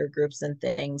of author groups and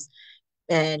things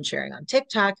and sharing on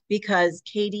TikTok because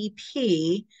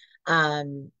KDP,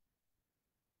 um,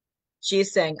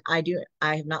 she's saying, I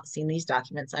have not seen these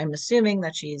documents. I'm assuming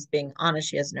that she's being honest.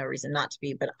 She has no reason not to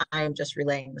be, but I'm just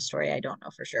relaying the story. I don't know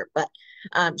for sure. But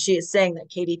she is saying that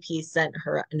KDP sent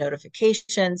her a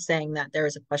notification saying that there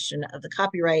was a question of the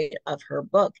copyright of her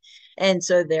book. And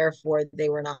so therefore they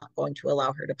were not going to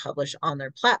allow her to publish on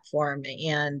their platform.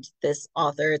 And this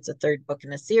author, it's a third book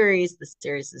in a series. The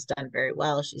series has done very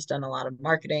well. She's done a lot of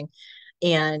marketing.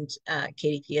 And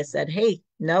KDP has said, hey,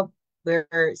 nope, where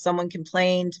someone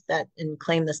complained that and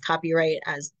claimed this copyright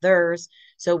as theirs.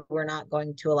 So we're not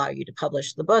going to allow you to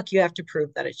publish the book. You have to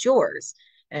prove that it's yours.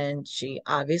 And she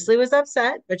obviously was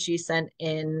upset, but she sent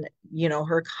in,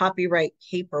 her copyright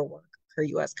paperwork, her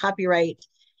US copyright,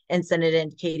 and sent it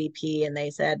in to KDP. And they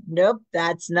said, nope,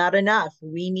 that's not enough.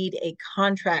 We need a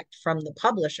contract from the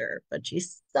publisher, but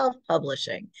she's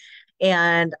self-publishing.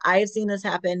 And I've seen this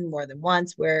happen more than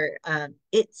once where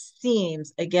it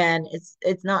seems, again,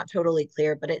 it's not totally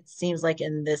clear, but it seems like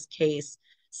in this case,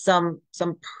 some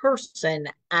person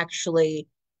actually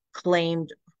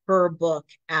claimed her book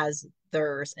as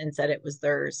theirs and said it was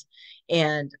theirs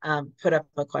and put up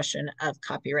a question of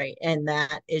copyright. And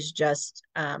that's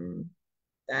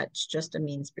just a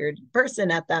mean-spirited person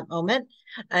at that moment.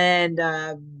 And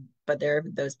but there are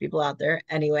those people out there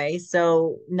anyway.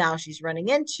 So now she's running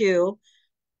into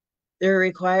they're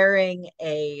requiring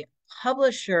a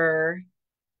publisher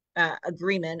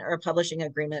agreement or a publishing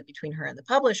agreement between her and the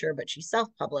publisher, but she's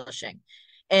self-publishing.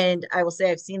 And I will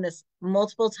say I've seen this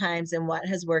multiple times, and what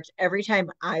has worked every time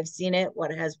I've seen it,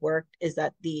 what has worked is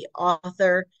that the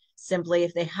author simply,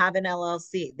 if they have an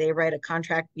LLC, they write a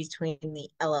contract between the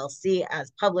LLC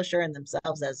as publisher and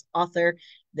themselves as author.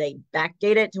 They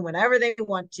backdate it to whenever they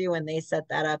want to, and they set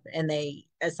that up and they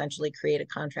essentially create a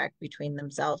contract between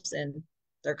themselves and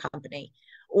their company.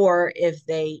 Or if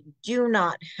they do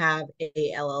not have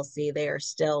a LLC, they are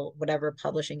still whatever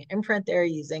publishing imprint they're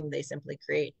using, they simply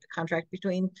create a contract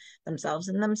between themselves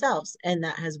and themselves. And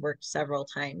that has worked several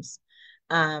times.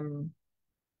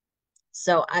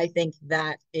 So I think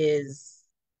that is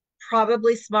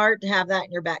probably smart to have that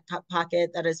in your back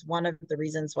pocket. That is one of the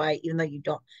reasons why, even though you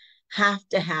don't have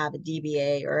to have a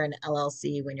DBA or an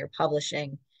LLC when you're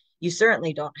publishing, you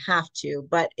certainly don't have to,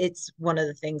 but it's one of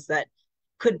the things that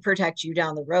could protect you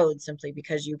down the road simply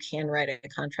because you can write a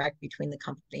contract between the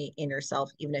company and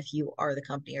yourself, even if you are the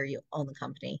company or you own the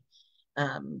company.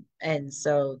 And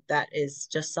so that is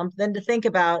just something to think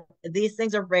about. These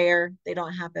things are rare, they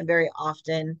don't happen very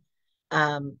often.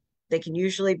 Um, they can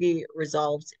usually be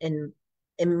resolved in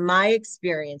my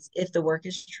experience, if the work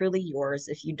is truly yours,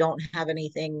 if you don't have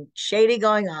anything shady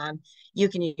going on, you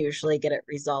can usually get it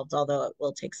resolved, although it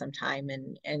will take some time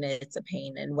and it's a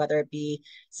pain. And whether it be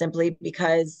simply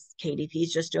because KDP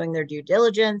is just doing their due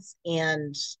diligence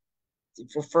and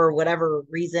for whatever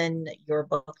reason your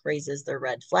book raises their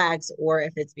red flags, or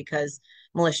if it's because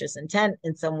malicious intent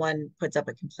and someone puts up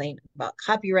a complaint about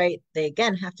copyright, they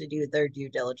again have to do their due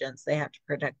diligence. They have to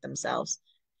protect themselves.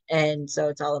 And so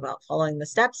it's all about following the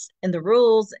steps and the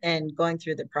rules and going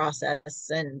through the process.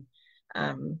 And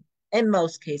um, in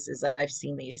most cases, I've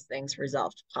seen these things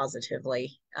resolved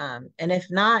positively. And if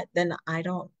not, then I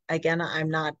don't, again, I'm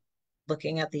not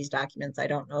looking at these documents. I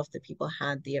don't know if the people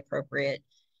had the appropriate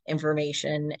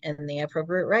information and the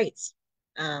appropriate rights.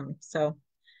 So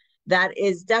that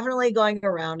is definitely going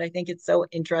around. I think it's so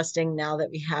interesting now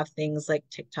that we have things like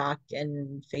TikTok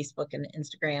and Facebook and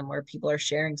Instagram where people are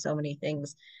sharing so many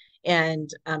things and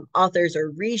authors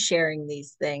are resharing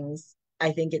these things.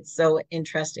 I think it's so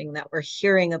interesting that we're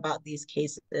hearing about these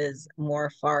cases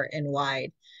more far and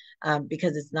wide,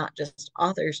 because it's not just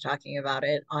authors talking about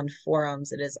it on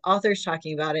forums. It is authors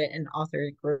talking about it in author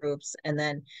groups, and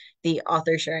then the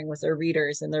author sharing with their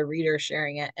readers and their readers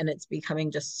sharing it. And it's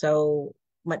becoming just so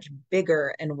much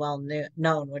bigger and well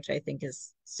known, which I think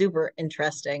is super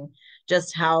interesting,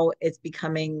 just how it's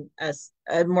becoming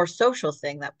a more social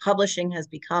thing, that publishing has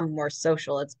become more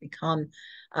social. It's become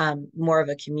more of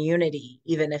a community,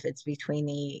 even if it's between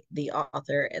the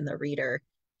author and the reader,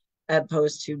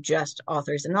 opposed to just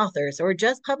authors and authors or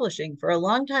just publishing. For a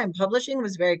long time, publishing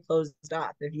was very closed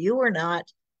off. If you were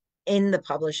not in the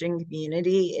publishing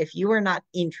community, if you were not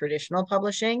in traditional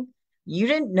publishing, you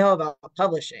didn't know about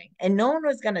publishing and no one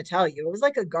was going to tell you. It was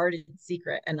like a guarded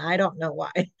secret. And I don't know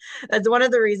why. That's one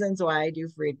of the reasons why I do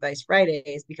Free Advice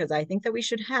Fridays, because I think that we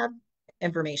should have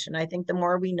information. I think the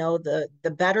more we know, the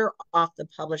better off the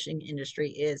publishing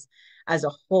industry is as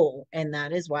a whole. And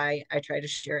that is why I try to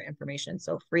share information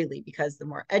so freely, because the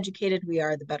more educated we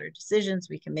are, the better decisions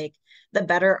we can make, the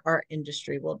better our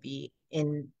industry will be,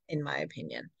 in my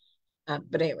opinion.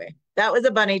 But anyway, that was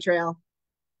a bunny trail.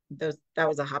 That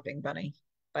was a hopping bunny,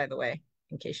 by the way,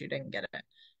 in case you didn't get it.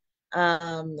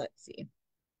 Let's see.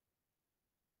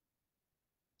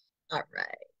 All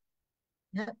right.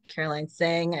 Yep. Caroline's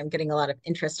saying I'm getting a lot of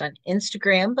interest on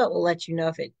Instagram, but we'll let you know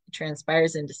if it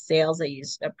transpires into sales. I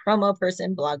used a promo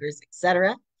person, bloggers,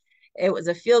 etc. It was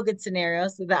a feel good scenario,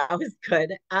 so that was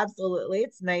good. Absolutely.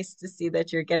 It's nice to see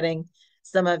that you're getting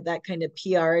some of that kind of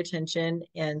PR attention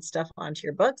and stuff onto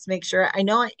your books. Make sure, I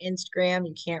know on Instagram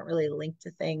you can't really link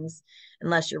to things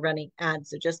unless you're running ads.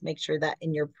 So just make sure that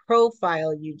in your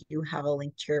profile you do have a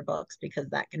link to your books, because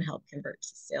that can help convert to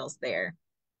sales there.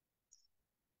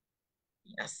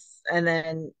 Yes. And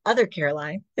then other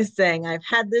Caroline is saying, I've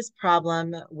had this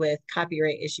problem with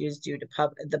copyright issues due to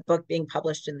the book being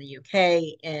published in the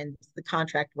UK and the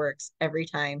contract works every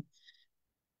time.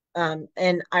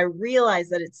 And I realize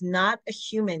that it's not a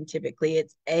human typically,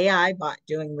 it's AI bot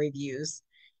doing reviews.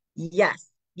 Yes,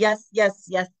 yes, yes,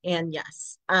 yes, and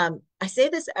yes. I say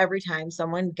this every time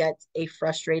someone gets a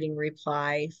frustrating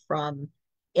reply from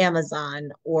Amazon,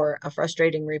 or a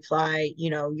frustrating reply,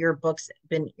 your book's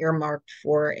been earmarked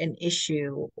for an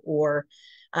issue, or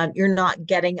you're not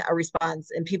getting a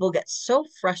response, and people get so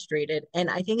frustrated. And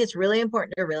I think it's really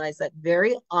important to realize that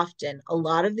very often a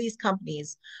lot of these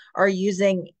companies are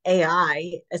using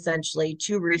AI essentially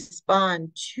to respond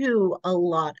to a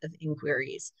lot of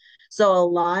inquiries. So a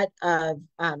lot of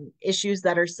issues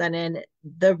that are sent in,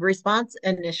 the response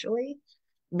initially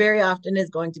very often is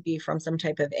going to be from some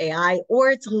type of AI,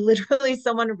 or it's literally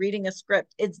someone reading a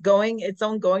script. It's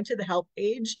on going to the help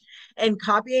page and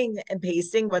copying and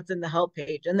pasting what's in the help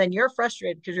page. And then you're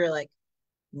frustrated because you're like,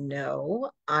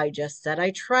 no, I just said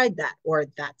I tried that, or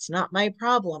that's not my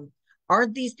problem.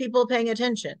 Aren't these people paying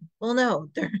attention? Well, no,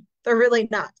 they're really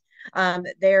not.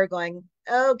 They're going,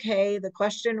 okay, the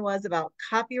question was about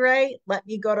copyright. Let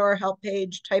me go to our help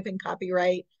page, type in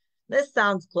copyright. This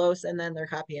sounds close, and then they're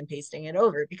copy and pasting it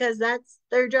over because that's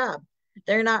their job.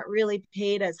 They're not really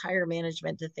paid as higher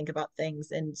management to think about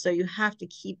things. And so you have to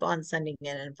keep on sending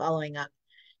in and following up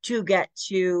to get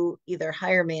to either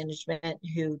higher management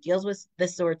who deals with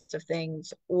this sorts of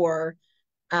things or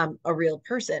a real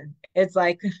person. It's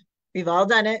like we've all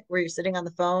done it where you're sitting on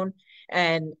the phone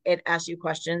and it asks you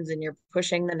questions and you're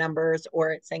pushing the numbers,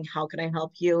 or it's saying, how can I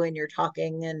help you? And you're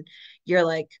talking and you're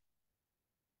like,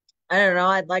 I don't know,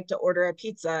 I'd like to order a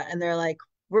pizza. And they're like,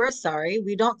 we're sorry,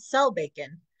 we don't sell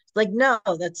bacon. It's like, no,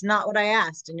 that's not what I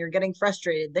asked. And you're getting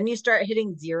frustrated. Then you start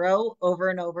hitting zero over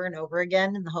and over and over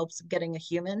again in the hopes of getting a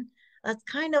human. That's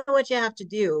kind of what you have to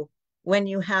do when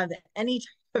you have any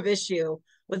type of issue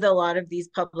with a lot of these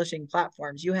publishing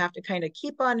platforms. You have to kind of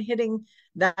keep on hitting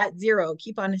that zero,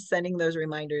 keep on sending those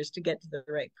reminders to get to the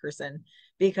right person,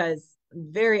 because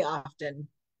very often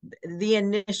the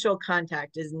initial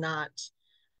contact is not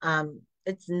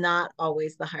it's not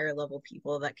always the higher level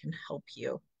people that can help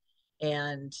you.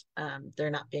 And they're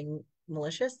not being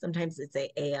malicious. Sometimes it's a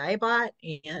AI bot,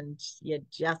 and you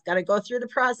just got to go through the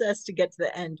process to get to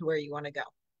the end to where you want to go.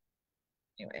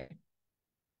 Anyway,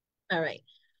 all right.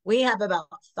 We have about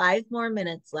 5 more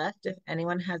minutes left. If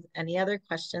anyone has any other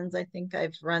questions, I think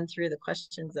I've run through the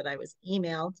questions that I was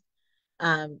emailed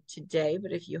today.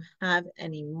 But if you have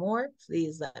any more,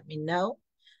 please let me know.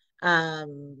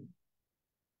 Um,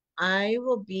 I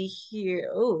will be here.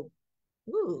 Oh,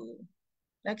 ooh,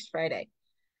 next Friday.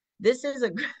 This is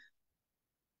a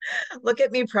look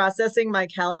at me processing my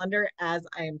calendar as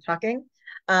I am talking.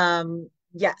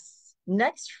 Yes,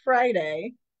 next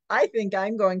Friday, I think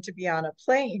I'm going to be on a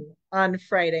plane on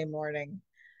Friday morning,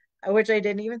 which I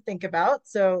didn't even think about.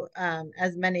 So,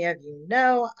 as many of you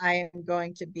know, I am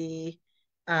going to be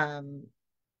um,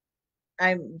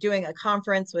 I'm doing a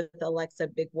conference with Alexa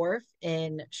Big Wharf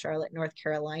in Charlotte, North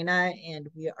Carolina, and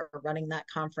we are running that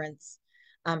conference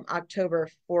October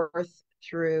 4th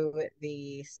through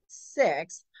the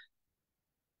 6th.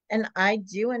 And I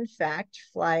do, in fact,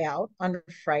 fly out on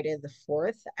Friday the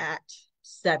 4th at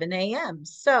 7 a.m.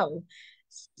 So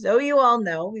you all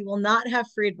know, we will not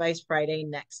have Free Advice Friday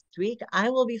next week.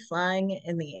 I will be flying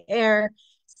in the air.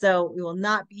 So we will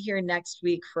not be here next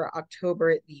week for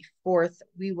October the 4th.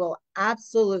 We will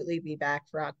absolutely be back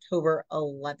for October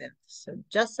 11th. So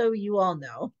just so you all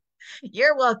know,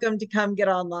 you're welcome to come get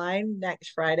online next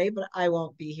Friday, but I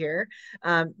won't be here.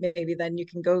 Maybe then you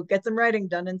can go get some writing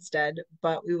done instead,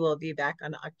 but we will be back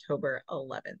on October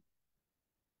 11th.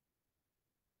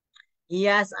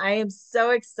 Yes, I am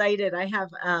so excited. I have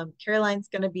Caroline's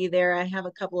going to be there. I have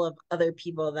a couple of other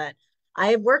people that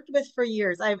I have worked with for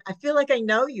years. I feel like I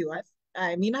know you.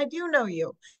 I mean, I do know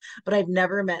you, but I've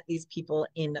never met these people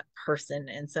in person.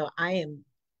 And so I am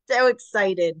so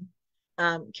excited.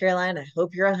 Caroline, I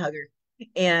hope you're a hugger.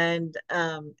 And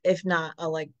if not,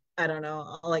 I don't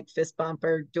know, I'll like fist bump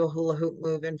or do a hula hoop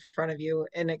move in front of you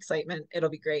in excitement. It'll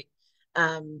be great.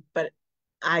 But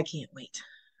I can't wait.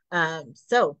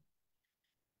 So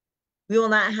we will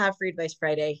not have Free Advice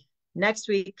Friday next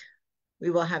week. We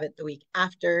will have it the week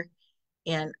after.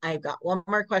 And I've got one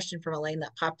more question from Elaine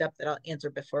that popped up that I'll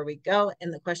answer before we go.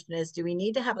 And the question is, do we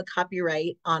need to have a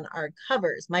copyright on our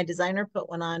covers? My designer put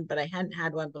one on, but I hadn't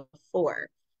had one before.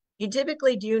 You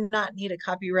typically do not need a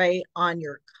copyright on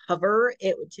your cover.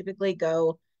 It would typically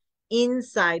go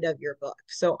inside of your book.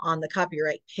 So on the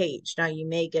copyright page. Now you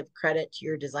may give credit to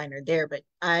your designer there, but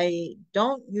I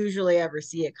don't usually ever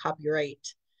see a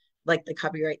copyright, like the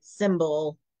copyright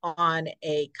symbol on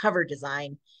a cover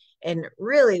design. And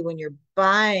really, when you're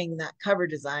buying that cover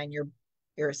design,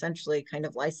 you're essentially kind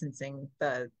of licensing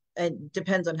the. It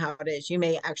depends on how it is. You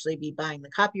may actually be buying the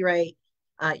copyright.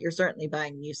 You're certainly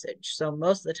buying usage. So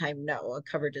most of the time, no, a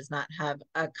cover does not have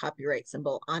a copyright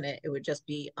symbol on it. It would just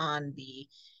be on the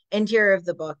interior of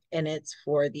the book, and it's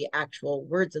for the actual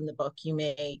words in the book. You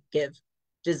may give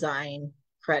design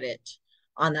credit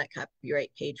on that copyright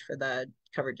page for the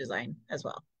cover design as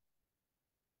well.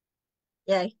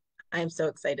 Yay. I'm so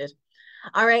excited.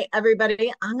 All right,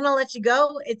 everybody, I'm going to let you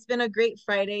go. It's been a great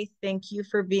Friday. Thank you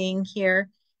for being here.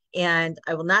 And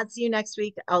I will not see you next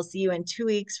week. I'll see you in 2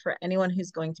 weeks. For anyone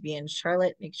who's going to be in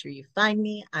Charlotte, make sure you find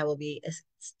me. I will be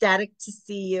ecstatic to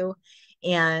see you.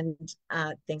 And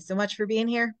thanks so much for being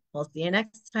here. We'll see you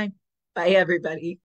next time. Bye, everybody.